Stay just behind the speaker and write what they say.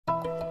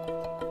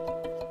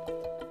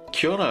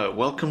Kia ora,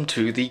 welcome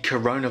to the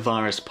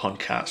Coronavirus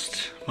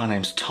Podcast. My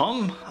name's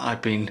Tom.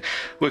 I've been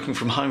working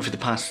from home for the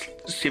past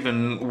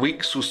 7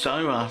 weeks or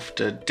so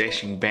after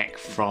dashing back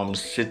from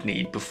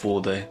Sydney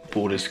before the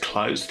borders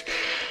closed.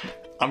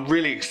 I'm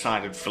really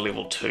excited for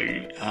level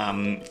 2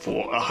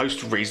 for a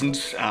host of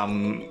reasons.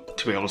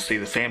 To be able to see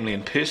the family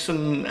in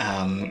person,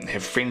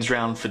 have friends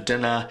round for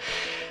dinner,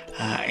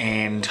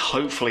 and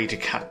hopefully to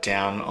cut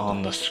down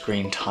on the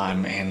screen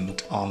time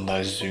and on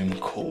those Zoom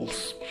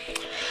calls.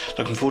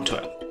 Looking forward to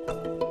it.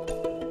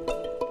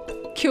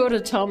 Kia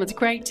ora, Tom. It's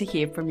great to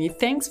hear from you.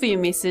 Thanks for your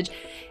message.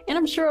 And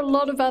I'm sure a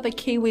lot of other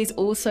Kiwis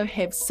also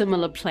have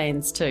similar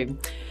plans too.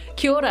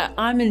 Kia ora,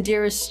 I'm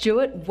Indira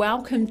Stewart.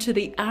 Welcome to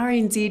the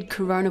RNZ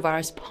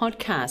Coronavirus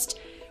Podcast.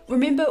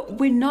 Remember,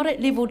 we're not at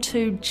level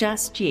 2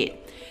 just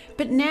yet,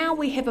 but now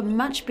we have a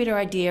much better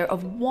idea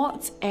of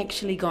what's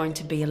actually going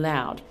to be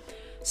allowed.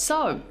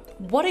 So,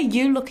 what are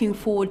you looking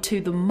forward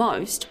to the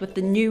most with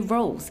the new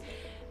rules?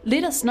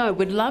 Let us know.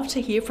 We'd love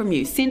to hear from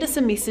you. Send us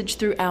a message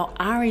through our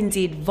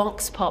RNZ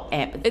Vox Pop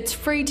app. It's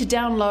free to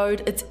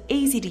download, it's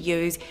easy to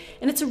use,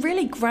 and it's a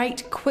really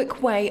great,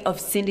 quick way of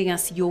sending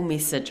us your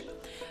message.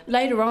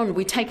 Later on,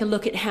 we take a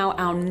look at how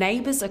our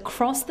neighbours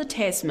across the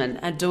Tasman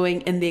are doing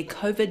in their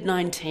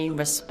COVID-19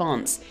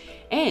 response.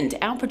 And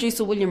our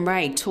producer William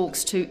Ray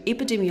talks to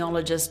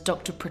epidemiologist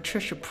Dr.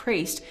 Patricia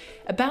Priest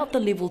about the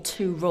level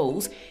 2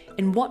 rules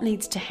and what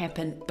needs to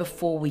happen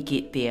before we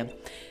get there.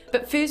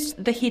 But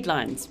first, the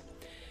headlines.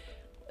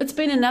 It's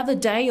been another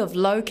day of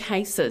low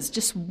cases.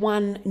 Just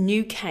one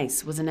new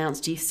case was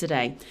announced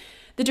yesterday.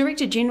 The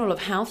Director General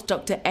of Health,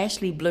 Dr.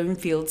 Ashley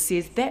Bloomfield,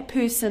 says that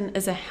person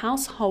is a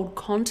household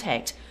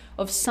contact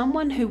of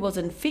someone who was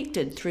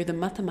infected through the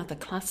Matamata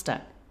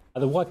cluster.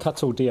 The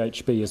Waikato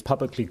DHB is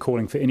publicly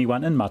calling for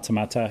anyone in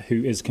Matamata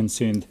who is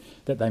concerned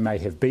that they may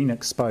have been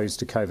exposed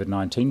to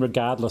COVID-19,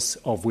 regardless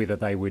of whether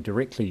they were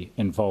directly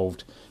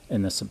involved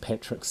in the St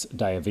Patrick's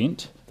Day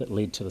event that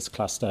led to this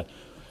cluster,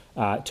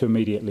 to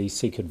immediately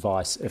seek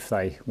advice if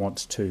they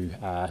want to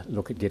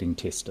look at getting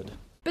tested.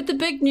 But the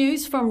big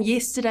news from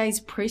yesterday's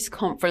press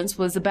conference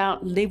was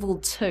about level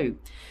 2.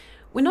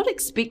 We're not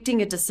expecting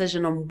a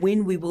decision on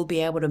when we will be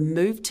able to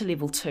move to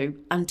level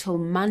 2 until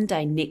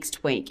Monday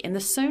next week, and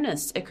the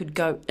soonest it could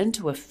go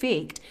into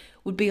effect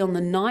would be on the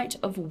night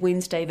of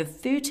Wednesday the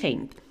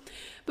 13th.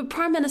 But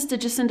Prime Minister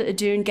Jacinda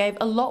Ardern gave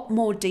a lot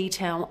more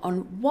detail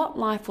on what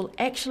life will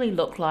actually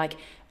look like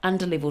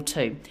under level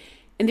 2.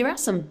 And there are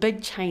some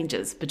big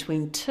changes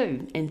between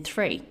 2 and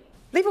 3.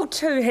 Level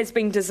 2 has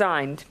been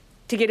designed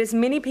to get as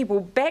many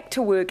people back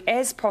to work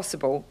as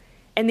possible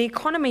and the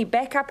economy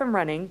back up and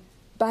running,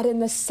 but in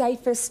the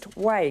safest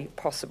way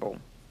possible.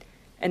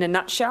 In a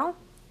nutshell,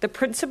 the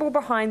principle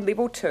behind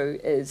Level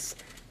 2 is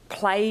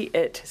play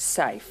it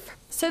safe.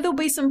 So there'll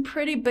be some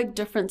pretty big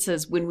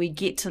differences when we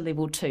get to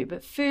level 2.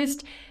 But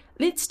first,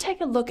 let's take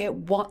a look at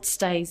what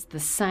stays the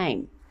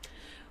same.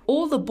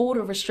 All the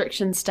border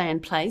restrictions stay in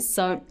place,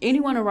 so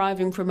anyone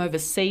arriving from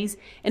overseas,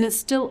 and it's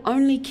still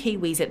only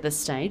Kiwis at this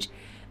stage,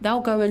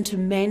 they'll go into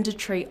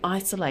mandatory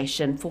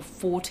isolation for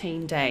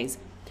 14 days.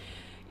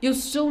 You'll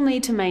still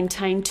need to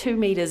maintain 2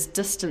 metres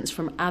distance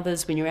from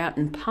others when you're out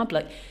in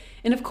public,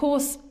 and of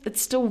course,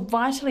 it's still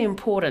vitally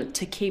important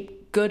to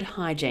keep good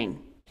hygiene.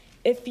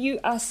 If you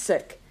are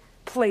sick,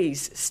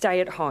 please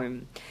stay at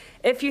home.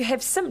 If you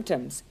have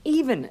symptoms,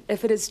 even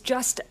if it is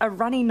just a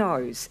runny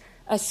nose,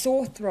 a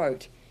sore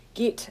throat,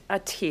 get a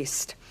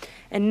test.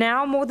 And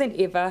now more than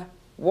ever,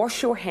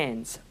 wash your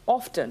hands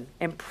often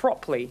and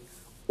properly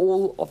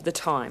all of the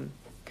time.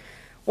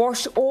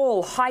 Wash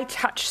all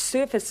high-touch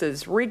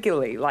surfaces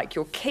regularly, like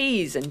your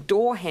keys and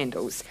door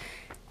handles,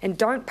 and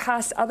don't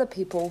pass other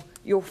people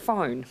your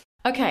phone.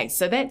 Okay,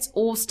 so that's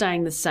all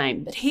staying the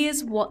same, but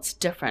here's what's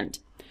different.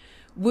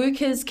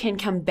 Workers can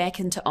come back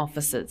into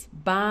offices.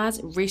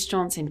 Bars,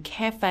 restaurants and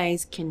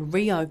cafes can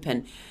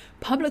reopen.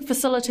 Public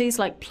facilities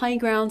like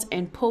playgrounds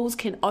and pools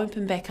can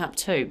open back up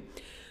too.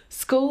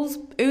 Schools,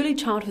 early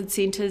childhood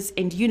centres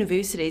and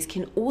universities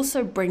can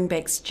also bring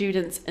back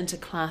students into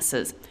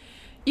classes.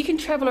 You can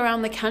travel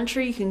around the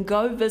country, you can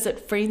go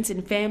visit friends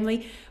and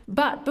family,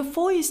 but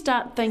before you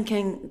start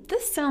thinking,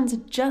 this sounds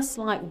just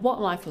like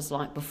what life was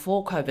like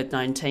before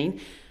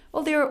COVID-19,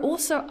 well, there are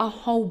also a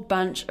whole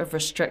bunch of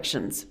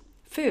restrictions.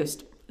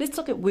 First, let's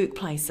look at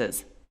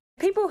workplaces.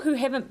 People who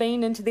haven't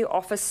been into their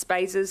office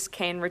spaces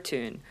can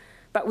return,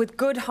 but with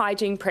good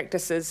hygiene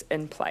practices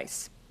in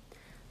place.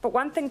 But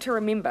one thing to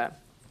remember,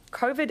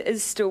 COVID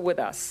is still with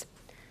us.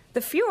 The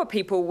fewer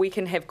people we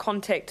can have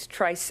contact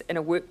trace in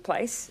a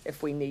workplace,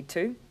 if we need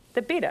to,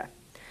 the better.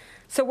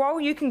 So while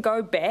you can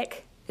go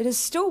back, it is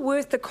still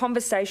worth the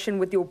conversation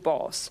with your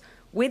boss,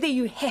 whether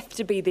you have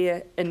to be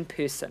there in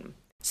person.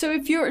 So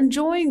if you're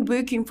enjoying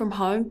working from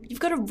home,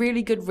 you've got a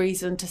really good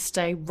reason to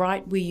stay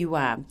right where you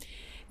are.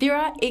 There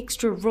are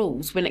extra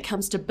rules when it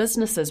comes to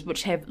businesses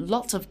which have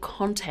lots of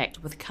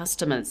contact with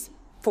customers.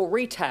 For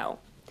retail,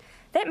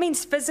 that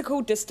means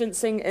physical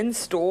distancing in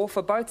store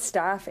for both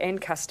staff and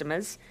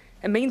customers.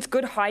 It means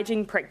good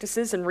hygiene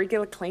practices and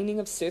regular cleaning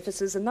of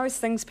surfaces and those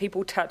things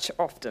people touch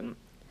often.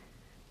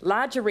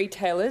 Larger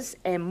retailers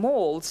and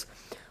malls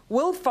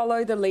will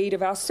follow the lead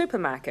of our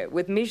supermarket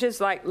with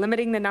measures like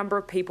limiting the number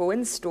of people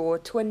in store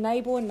to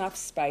enable enough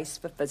space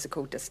for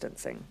physical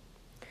distancing.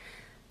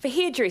 For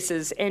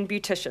hairdressers and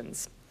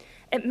beauticians,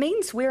 it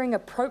means wearing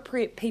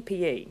appropriate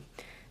PPE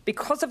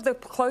because of the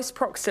close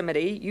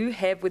proximity you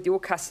have with your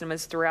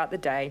customers throughout the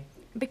day,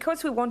 and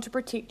because we want to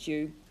protect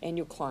you and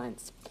your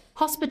clients.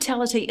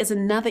 Hospitality is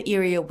another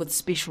area with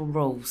special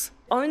rules.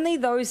 Only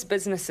those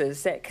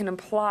businesses that can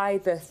apply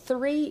the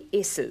 3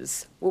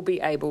 S's will be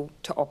able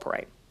to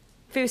operate.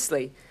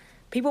 Firstly,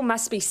 people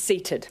must be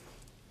seated.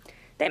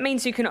 That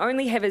means you can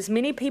only have as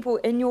many people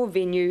in your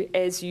venue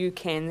as you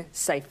can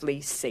safely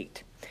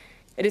seat.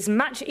 It is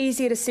much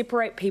easier to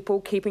separate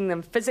people, keeping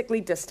them physically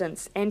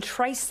distanced, and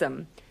trace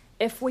them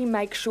if we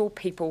make sure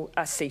people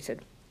are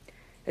seated.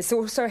 This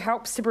also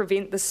helps to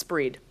prevent the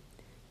spread.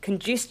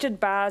 Congested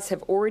bars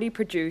have already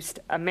produced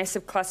a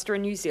massive cluster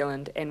in New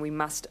Zealand, and we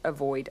must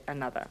avoid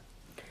another.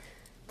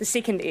 The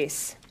second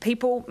S,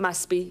 people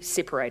must be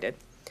separated.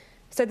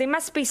 So there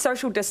must be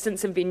social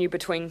distance in venue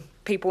between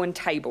people and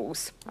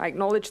tables. I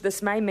acknowledge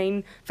this may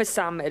mean for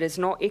some it is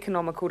not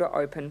economical to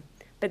open,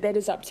 but that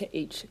is up to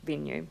each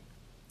venue.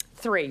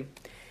 3,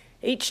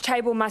 each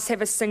table must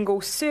have a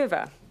single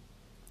server.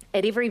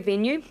 At every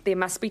venue, there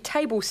must be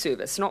table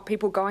service, not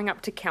people going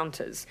up to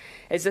counters,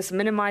 as this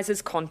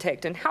minimises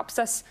contact and helps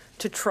us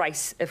to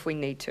trace if we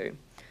need to.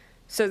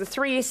 So the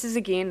 3 S's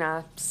again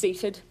are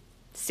seated,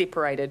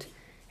 separated,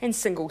 and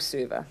single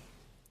server.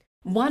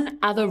 One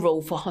other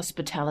rule for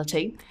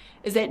hospitality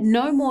is that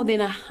no more than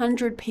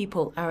 100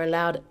 people are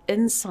allowed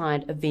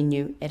inside a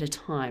venue at a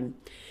time.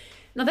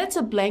 Now that's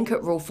a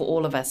blanket rule for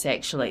all of us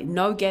actually.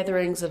 No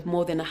gatherings of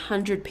more than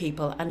 100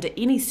 people under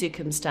any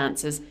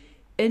circumstances,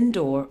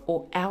 indoor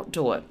or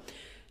outdoor.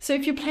 So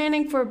if you're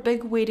planning for a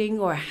big wedding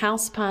or a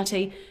house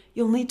party,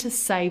 you'll need to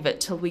save it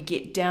till we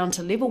get down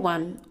to level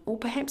 1 or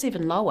perhaps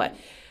even lower.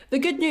 The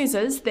good news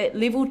is that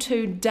level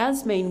 2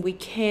 does mean we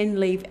can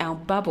leave our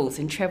bubbles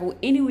and travel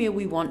anywhere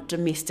we want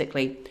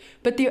domestically,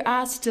 but there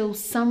are still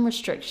some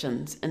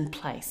restrictions in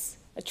place.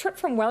 A trip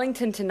from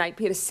Wellington to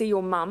Napier to see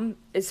your mum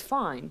is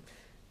fine.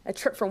 A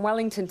trip from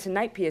Wellington to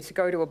Napier to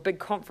go to a big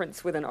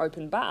conference with an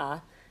open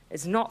bar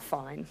is not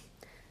fine.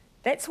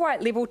 That's why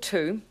at level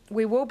 2,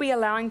 we will be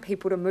allowing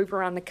people to move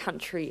around the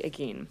country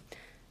again,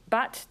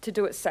 but to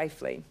do it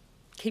safely.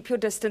 Keep your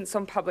distance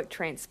on public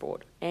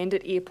transport and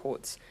at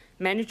airports.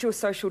 Manage your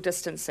social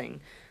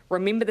distancing.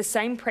 Remember the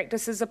same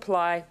practices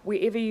apply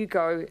wherever you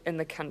go in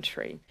the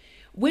country.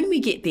 When we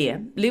get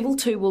there, level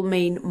 2 will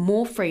mean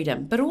more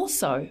freedom, but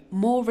also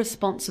more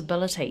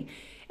responsibility.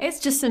 As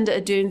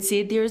Jacinda Ardern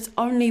said, there is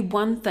only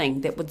one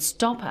thing that would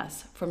stop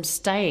us from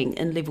staying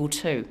in level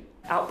 2.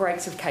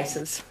 Outbreaks of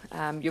cases.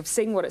 You've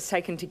seen what it's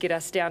taken to get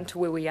us down to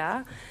where we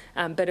are,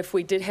 but if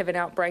we did have an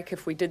outbreak,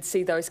 if we did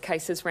see those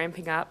cases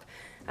ramping up,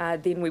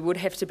 then we would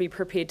have to be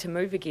prepared to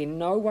move again.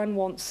 No one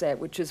wants that,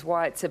 which is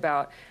why it's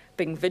about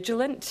being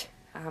vigilant,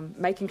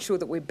 making sure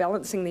that we're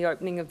balancing the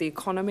opening of the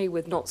economy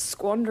with not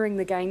squandering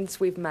the gains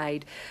we've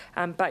made.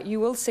 But you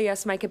will see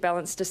us make a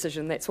balanced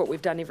decision. That's what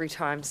we've done every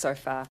time so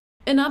far.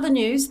 In other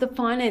news, the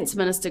Finance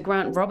Minister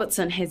Grant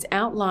Robertson has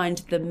outlined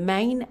the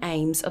main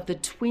aims of the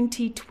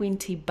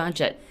 2020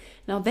 budget.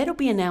 Now that'll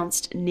be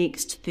announced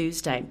next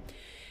Thursday.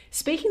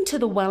 Speaking to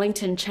the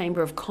Wellington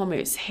Chamber of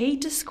Commerce, he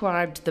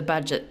described the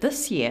budget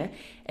this year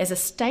as a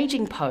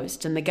staging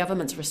post in the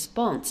government's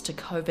response to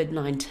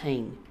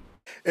COVID-19.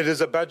 It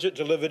is a budget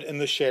delivered in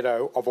the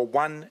shadow of a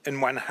 1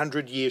 in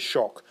 100 year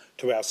shock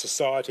to our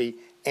society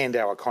and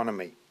our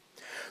economy.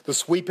 The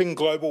sweeping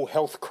global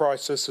health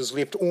crisis has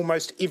left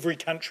almost every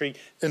country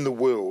in the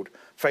world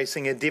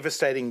facing a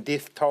devastating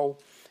death toll,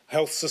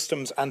 health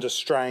systems under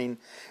strain,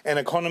 and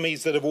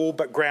economies that have all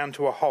but ground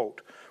to a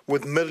halt,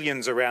 with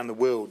millions around the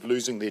world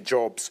losing their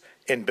jobs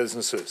and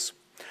businesses.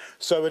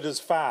 So it is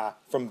far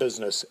from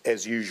business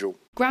as usual.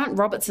 Grant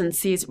Robertson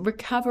says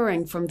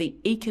recovering from the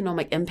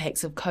economic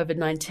impacts of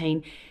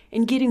COVID-19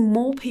 and getting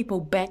more people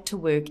back to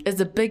work is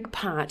a big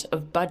part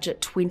of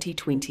Budget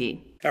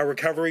 2020. Our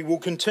recovery will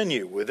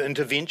continue with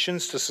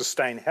interventions to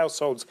sustain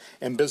households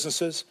and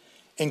businesses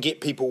and get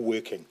people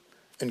working,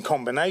 in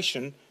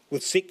combination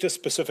with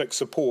sector-specific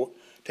support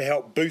to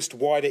help boost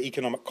wider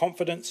economic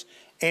confidence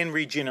and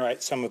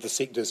regenerate some of the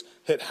sectors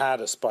hit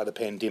hardest by the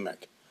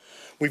pandemic.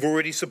 We've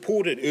already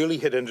supported early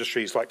hit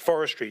industries like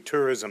forestry,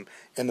 tourism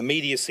and the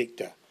media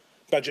sector.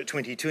 Budget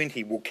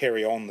 2020 will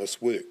carry on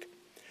this work.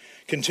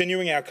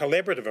 Continuing our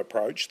collaborative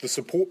approach, the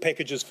support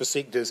packages for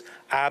sectors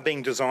are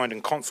being designed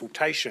in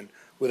consultation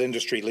with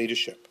industry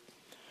leadership.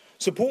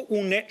 Support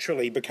will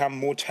naturally become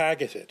more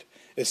targeted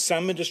as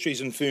some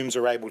industries and firms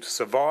are able to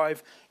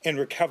survive and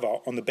recover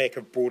on the back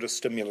of broader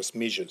stimulus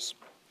measures.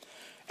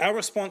 Our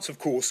response, of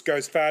course,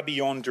 goes far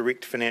beyond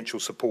direct financial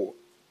support.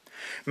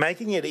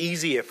 Making it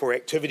easier for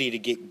activity to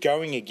get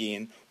going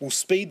again will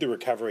speed the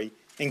recovery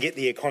and get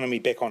the economy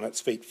back on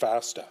its feet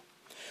faster.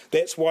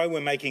 That's why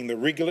we're making the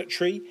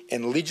regulatory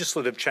and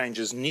legislative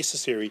changes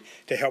necessary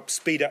to help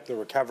speed up the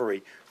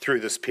recovery through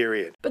this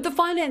period. But the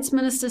Finance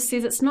Minister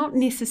says it's not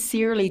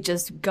necessarily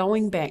just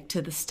going back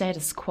to the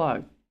status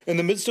quo. In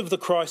the midst of the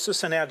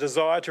crisis and our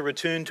desire to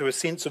return to a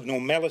sense of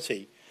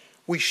normality,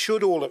 we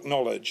should all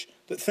acknowledge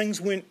that things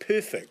weren't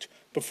perfect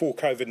before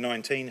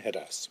COVID-19 hit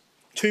us.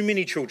 Too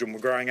many children were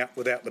growing up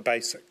without the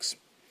basics.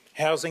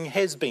 Housing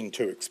has been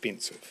too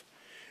expensive.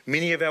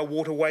 Many of our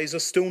waterways are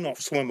still not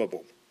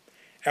swimmable.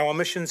 Our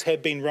emissions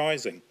have been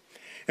rising,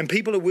 and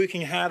people are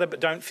working harder but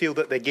don't feel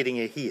that they're getting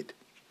ahead.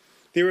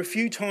 There are a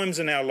few times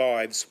in our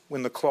lives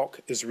when the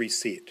clock is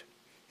reset.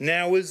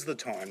 Now is the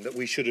time that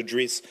we should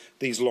address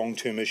these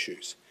long-term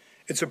issues.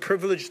 It's a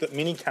privilege that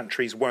many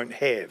countries won't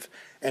have,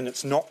 and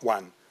it's not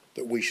one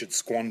that we should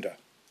squander.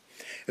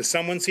 As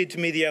someone said to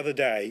me the other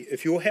day,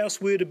 if your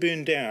house were to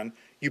burn down,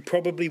 you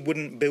probably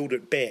wouldn't build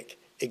it back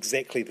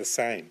exactly the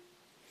same.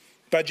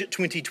 Budget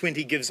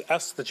 2020 gives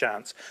us the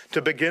chance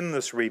to begin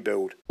this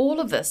rebuild.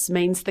 All of this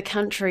means the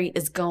country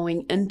is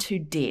going into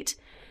debt.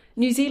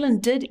 New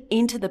Zealand did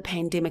enter the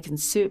pandemic in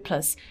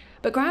surplus,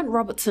 but Grant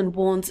Robertson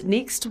warns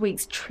next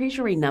week's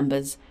Treasury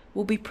numbers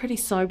will be pretty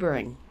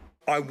sobering.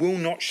 I will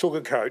not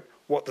sugarcoat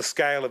what the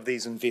scale of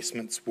these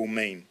investments will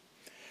mean.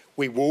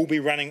 We will be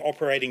running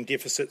operating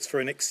deficits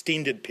for an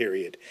extended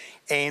period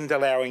and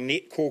allowing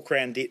net core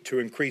crown debt to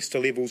increase to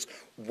levels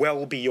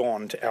well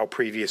beyond our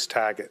previous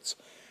targets.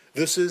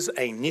 This is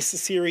a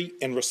necessary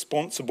and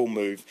responsible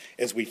move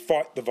as we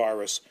fight the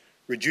virus,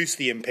 reduce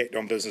the impact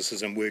on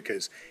businesses and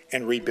workers,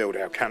 and rebuild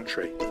our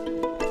country.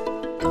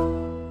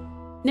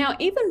 Now,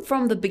 even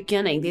from the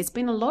beginning, there's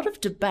been a lot of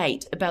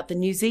debate about the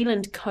New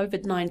Zealand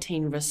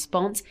COVID-19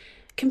 response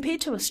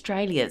compared to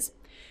Australia's.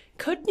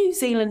 Could New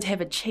Zealand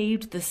have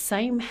achieved the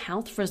same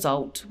health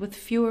result with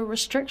fewer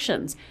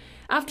restrictions?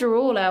 After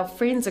all, our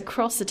friends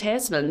across the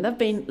Tasman, they've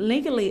been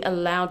legally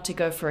allowed to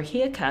go for a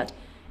haircut,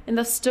 and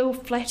they've still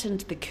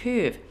flattened the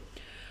curve.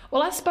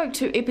 Well, I spoke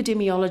to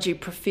epidemiology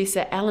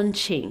Professor Alan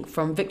Cheng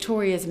from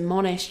Victoria's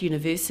Monash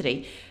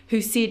University, who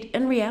said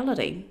in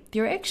reality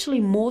there are actually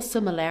more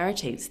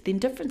similarities than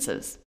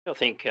differences. I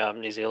think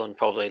New Zealand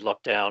probably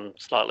locked down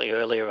slightly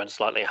earlier and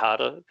slightly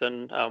harder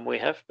than we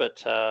have,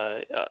 but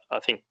I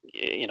think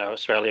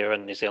Australia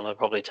and New Zealand have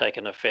probably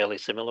taken a fairly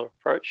similar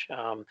approach,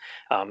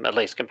 at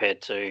least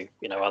compared to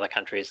other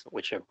countries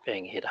which are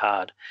being hit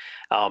hard.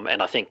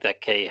 And I think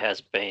that key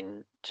has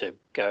been to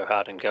go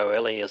hard and go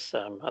early, as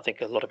I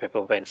think a lot of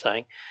people have been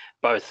saying.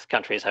 Both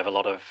countries have a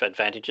lot of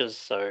advantages,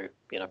 so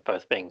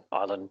both being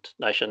island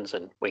nations,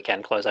 and we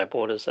can close our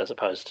borders as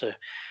opposed to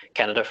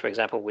Canada, for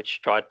example,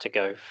 which tried to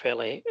go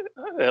fairly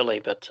early,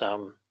 but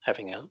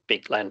having a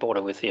big land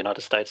border with the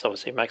United States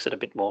obviously makes it a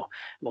bit more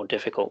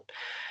difficult.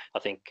 I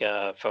think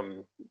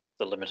from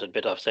the limited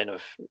bit I've seen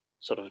of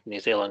sort of New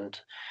Zealand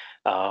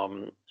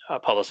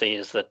policy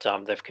is that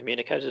they've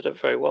communicated it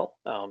very well.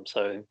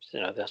 So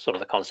the sort of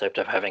the concept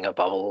of having a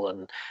bubble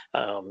and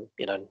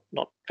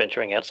not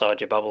venturing outside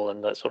your bubble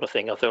and that sort of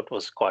thing, I thought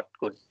was quite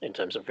good in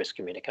terms of risk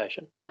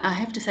communication. I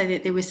have to say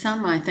that there were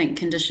some, I think,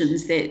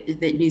 conditions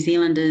that New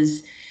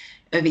Zealanders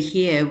over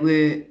here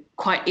were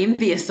quite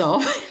envious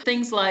of.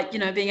 Things like,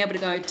 being able to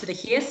go to the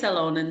hair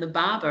salon and the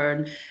barber.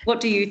 And what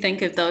do you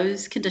think of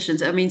those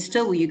conditions? I mean,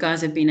 still, you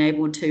guys have been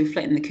able to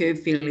flatten the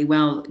curve fairly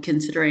well,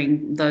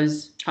 considering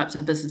those types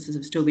of businesses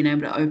have still been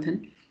able to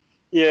open.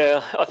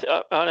 Yeah,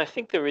 I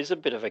think there is a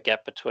bit of a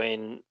gap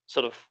between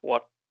sort of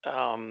what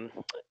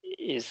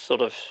is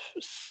sort of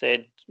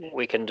said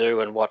we can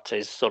do and what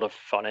is sort of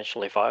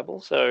financially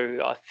viable. So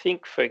I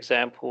think, for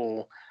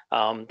example,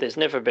 there's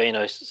never been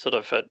a sort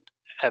of an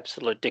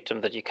absolute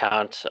dictum that you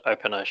can't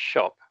open a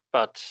shop,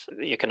 but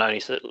you can only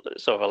sort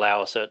of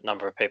allow a certain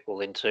number of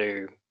people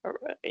into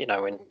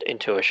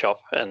a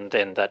shop, and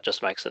then that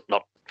just makes it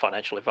not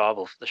financially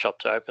viable for the shop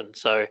to open.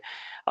 So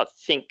I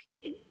think,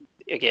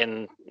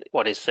 again,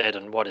 what is said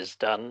and what is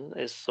done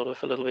is sort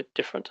of a little bit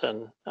different,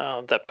 and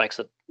that makes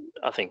it,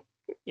 I think,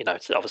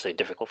 it's obviously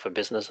difficult for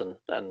business, and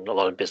a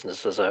lot of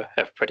businesses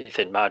have pretty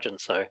thin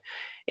margins, so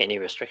any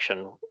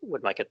restriction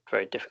would make it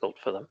very difficult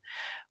for them.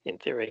 In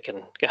theory,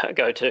 can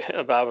go to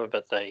a barber,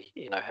 but they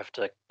have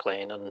to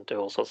clean and do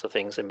all sorts of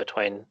things in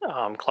between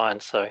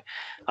clients. So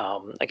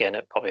again,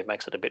 it probably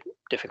makes it a bit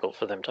difficult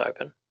for them to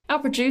open. Our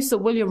producer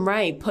William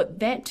Ray put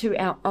that to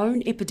our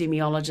own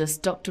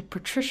epidemiologist, Dr.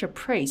 Patricia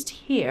Priest,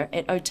 here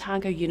at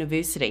Otago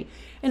University,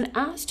 and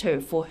asked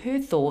her for her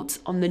thoughts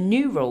on the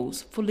new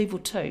rules for Level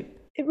 2.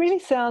 It really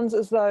sounds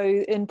as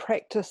though in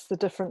practice the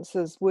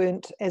differences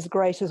weren't as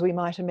great as we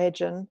might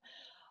imagine.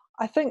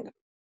 I think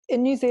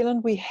in New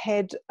Zealand we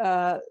had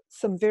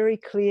some very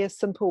clear,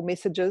 simple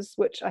messages,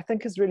 which I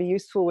think is really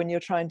useful when you're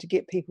trying to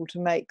get people to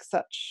make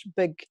such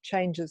big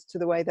changes to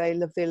the way they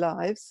live their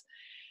lives.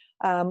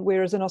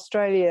 Whereas in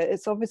Australia,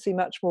 it's obviously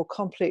much more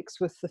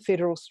complex with the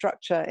federal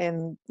structure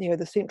and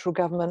the central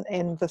government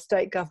and the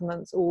state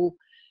governments all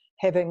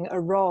having a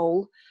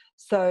role.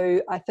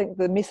 So I think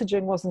the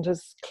messaging wasn't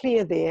as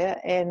clear there,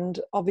 and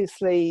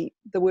obviously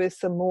there were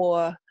some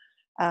more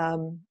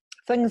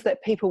things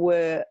that people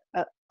were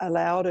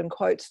allowed in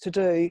quotes to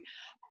do,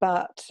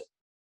 But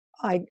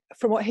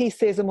from what he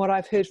says and what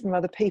I've heard from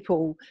other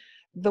people,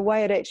 the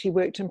way it actually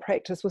worked in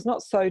practice was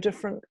not so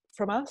different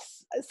from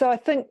us. So I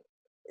think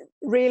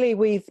really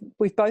we've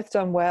both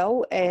done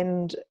well,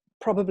 and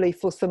probably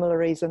for similar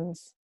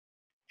reasons.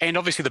 And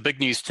obviously the big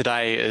news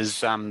today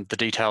is the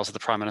details that the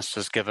Prime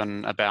Minister's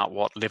given about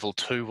what level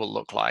 2 will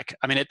look like.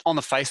 I mean, on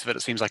the face of it,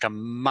 it seems like a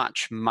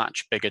much,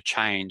 much bigger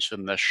change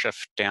than the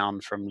shift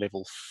down from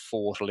level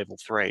 4 to level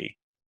 3.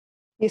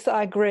 Yes,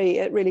 I agree.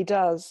 It really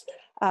does.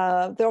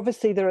 There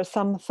are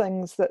some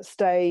things that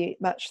stay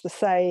much the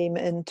same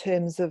in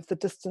terms of the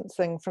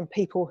distancing from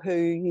people who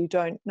you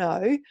don't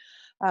know,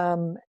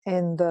 and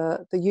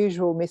the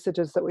usual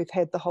messages that we've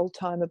had the whole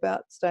time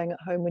about staying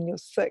at home when you're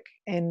sick,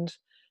 and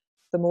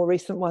the more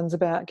recent ones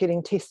about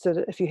getting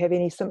tested if you have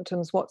any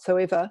symptoms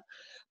whatsoever.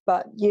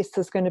 But yes,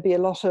 there's going to be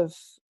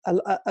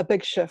a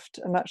big shift,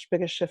 a much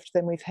bigger shift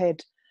than we've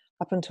had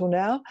up until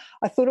now.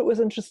 I thought it was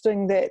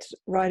interesting that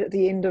right at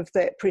the end of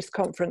that press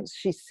conference,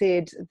 she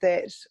said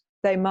that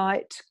they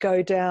might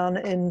go down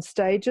in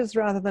stages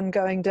rather than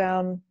going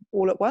down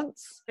all at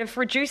once. If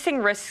reducing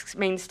risks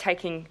means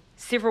taking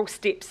several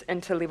steps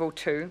into level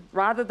 2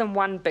 rather than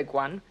one big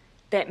one,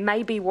 that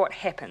may be what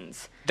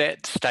happens.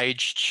 That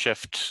staged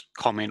shift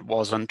comment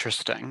was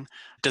interesting.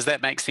 Does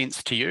that make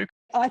sense to you?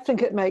 I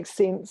think it makes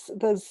sense.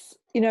 There's,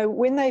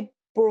 when they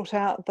brought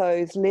out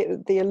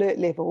the alert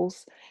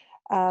levels,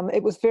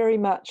 it was very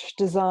much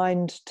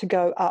designed to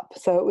go up.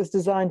 So it was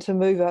designed to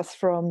move us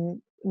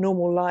from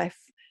normal life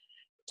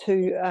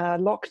to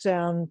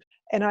lockdown.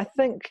 And I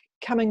think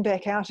coming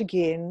back out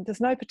again, there's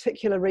no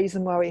particular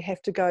reason why we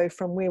have to go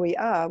from where we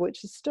are,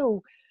 which is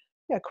still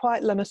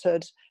quite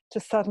limited, to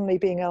suddenly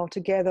being able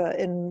to gather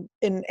in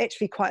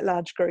actually quite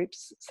large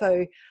groups.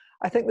 So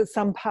I think there's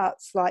some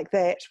parts like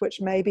that which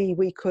maybe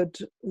we could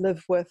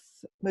live with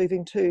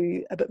moving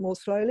to a bit more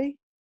slowly.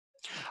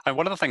 And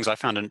one of the things I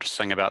found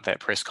interesting about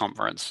that press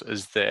conference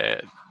is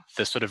the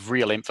sort of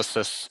real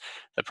emphasis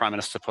the Prime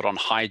Minister put on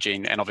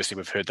hygiene, and obviously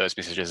we've heard those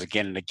messages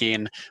again and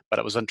again, but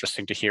it was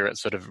interesting to hear it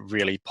sort of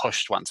really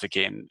pushed once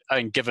again. I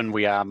mean, given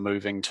we are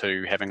moving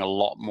to having a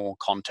lot more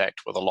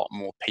contact with a lot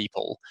more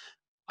people,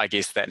 I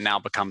guess that now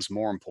becomes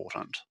more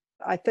important.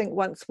 I think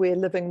once we're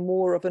living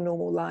more of a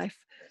normal life,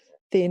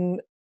 then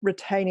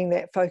retaining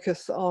that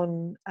focus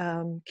on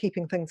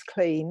keeping things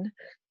clean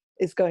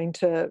is going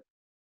to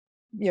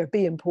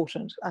be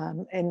important.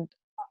 And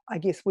I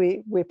guess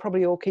we're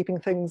probably all keeping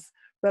things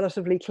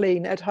relatively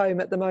clean at home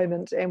at the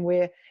moment, and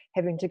we're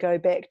having to go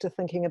back to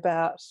thinking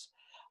about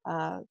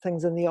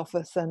things in the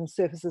office and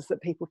surfaces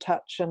that people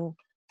touch and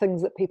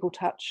things that people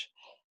touch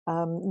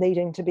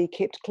needing to be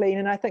kept clean.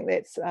 And I think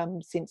that's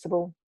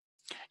sensible.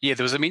 Yeah,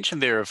 there was a mention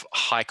there of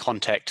high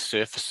contact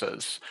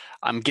surfaces.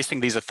 I'm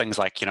guessing these are things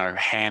like,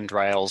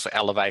 handrails,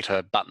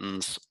 elevator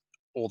buttons,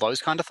 all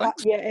those kind of things?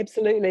 Yeah,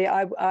 absolutely.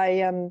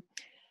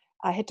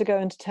 I had to go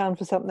into town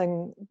for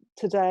something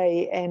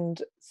today,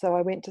 and so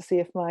I went to see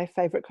if my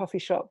favourite coffee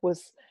shop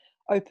was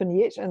open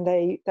yet, and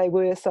they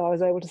were, so I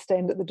was able to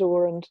stand at the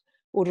door and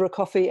order a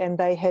coffee, and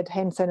they had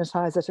hand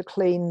sanitizer to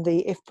clean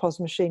the FPOS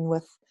machine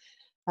with,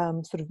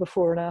 sort of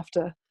before and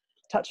after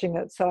touching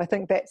it. So I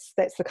think that's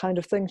the kind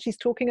of thing she's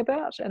talking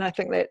about, and I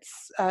think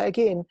that's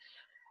again,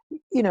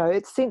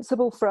 it's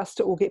sensible for us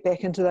to all get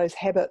back into those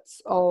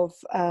habits of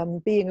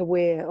being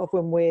aware of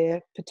when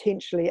we're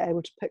potentially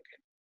able to pick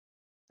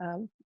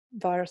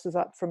viruses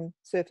up from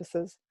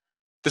surfaces.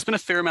 There's been a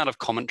fair amount of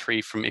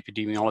commentary from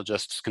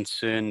epidemiologists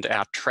concerned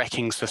our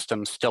tracking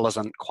system still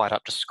isn't quite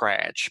up to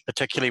scratch,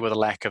 particularly with a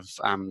lack of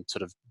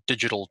sort of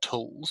digital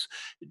tools.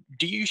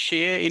 Do you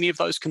share any of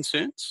those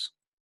concerns?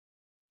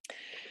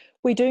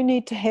 We do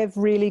need to have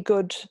really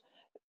good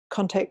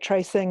contact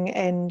tracing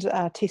and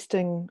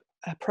testing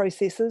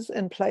processes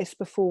in place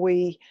before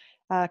we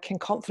can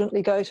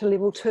confidently go to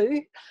level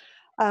 2.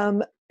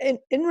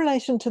 In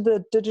relation to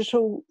the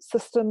digital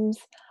systems,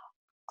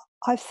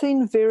 I've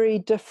seen very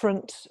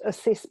different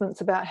assessments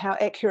about how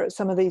accurate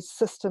some of these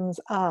systems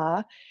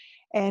are,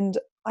 and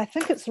I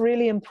think it's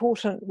really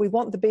important. We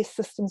want the best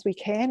systems we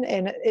can,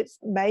 and it's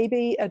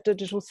maybe a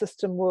digital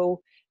system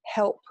will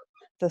help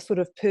the sort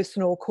of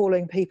personal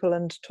calling people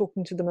and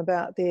talking to them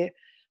about their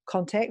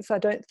contacts. I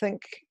don't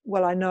think,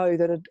 I know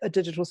that a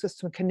digital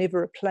system can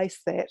never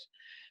replace that,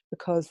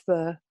 because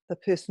the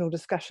personal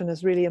discussion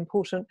is really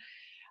important.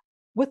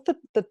 With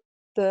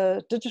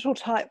the digital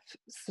type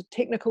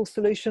technical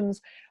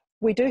solutions,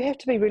 we do have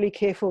to be really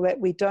careful that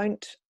we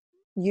don't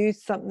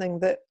use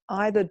something that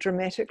either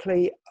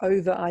dramatically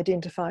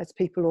over-identifies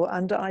people or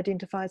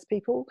under-identifies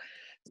people.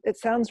 It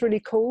sounds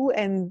really cool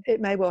and it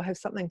may well have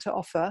something to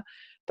offer,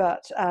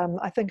 but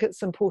I think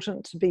it's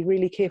important to be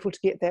really careful to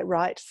get that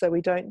right, so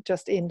we don't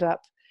just end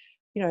up,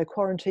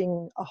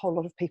 quarantining a whole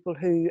lot of people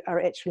who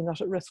are actually not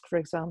at risk, for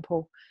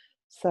example.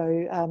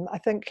 So I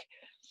think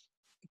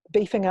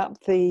beefing up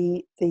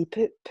the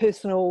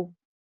personal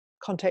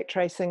contact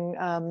tracing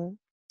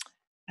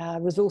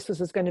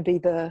resources is going to be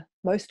the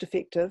most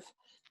effective.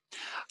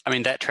 I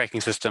mean, that tracking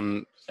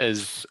system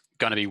is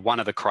going to be one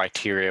of the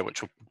criteria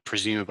which will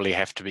presumably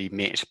have to be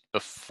met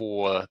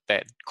before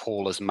that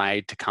call is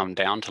made to come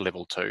down to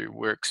level 2.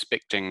 We're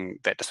expecting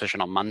that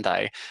decision on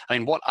Monday. I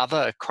mean, what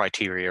other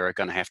criteria are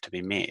going to have to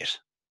be met?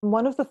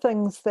 One of the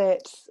things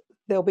that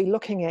they'll be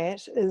looking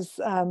at is,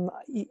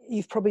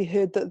 you've probably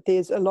heard that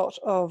there's a lot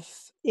of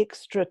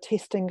extra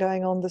testing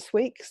going on this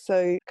week. So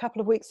a couple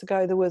of weeks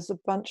ago, there was a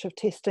bunch of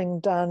testing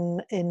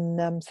done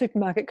in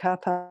supermarket car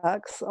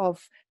parks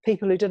of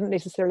people who didn't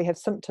necessarily have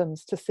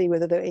symptoms to see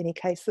whether there were any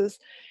cases,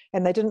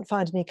 and they didn't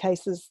find any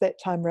cases that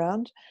time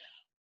round.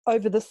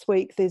 Over this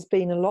week, there's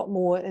been a lot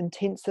more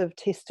intensive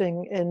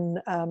testing in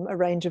a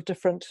range of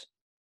different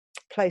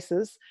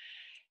places,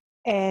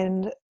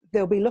 and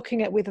they'll be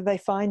looking at whether they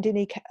find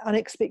any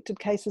unexpected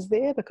cases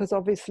there, because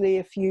obviously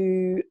if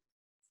you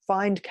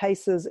find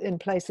cases in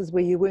places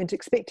where you weren't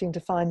expecting to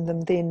find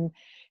them, then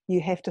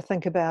you have to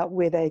think about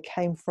where they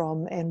came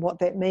from and what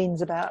that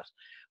means about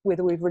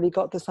whether we've really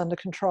got this under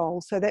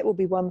control. So that will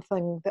be one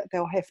thing that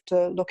they'll have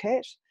to look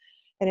at.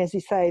 And as you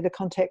say, the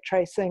contact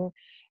tracing,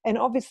 and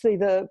obviously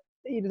the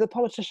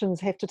politicians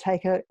have to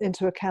take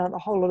into account a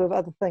whole lot of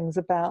other things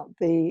about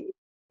the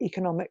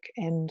economic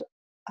and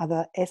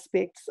other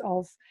aspects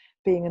of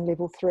being in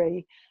level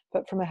 3.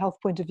 But from a health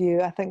point of view,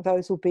 I think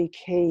those will be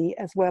key,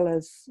 as well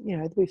as,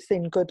 we've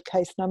seen good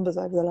case numbers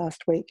over the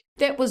last week.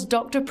 That was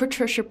Dr.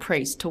 Patricia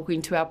Priest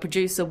talking to our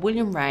producer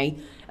William Ray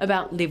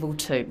about level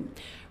 2.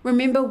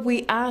 Remember,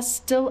 we are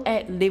still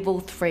at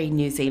level 3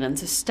 New Zealand,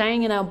 so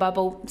staying in our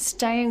bubble,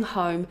 staying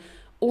home,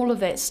 all of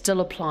that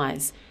still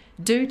applies.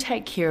 Do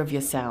take care of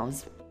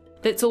yourselves.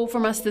 That's all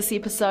from us this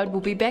episode.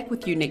 We'll be back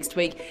with you next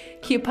week.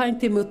 Kia pai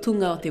te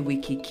mutunga o te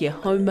wiki, kia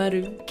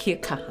haumaru, kia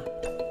kaha.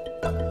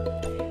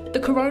 The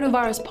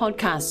Coronavirus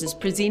Podcast is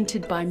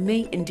presented by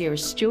me, Indira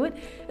Stewart.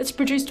 It's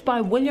produced by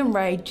William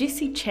Ray,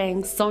 Jessie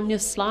Chang, Sonia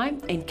Sly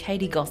and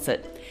Katie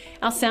Gossett.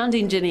 Our sound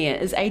engineer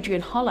is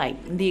Adrian Holley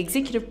and the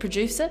executive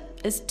producer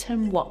is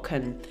Tim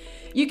Watkin.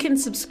 You can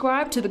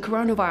subscribe to the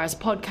Coronavirus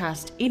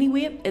Podcast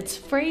anywhere. It's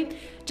free.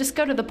 Just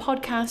go to the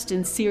podcast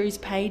and series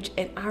page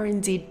at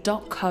rnz.co.nz.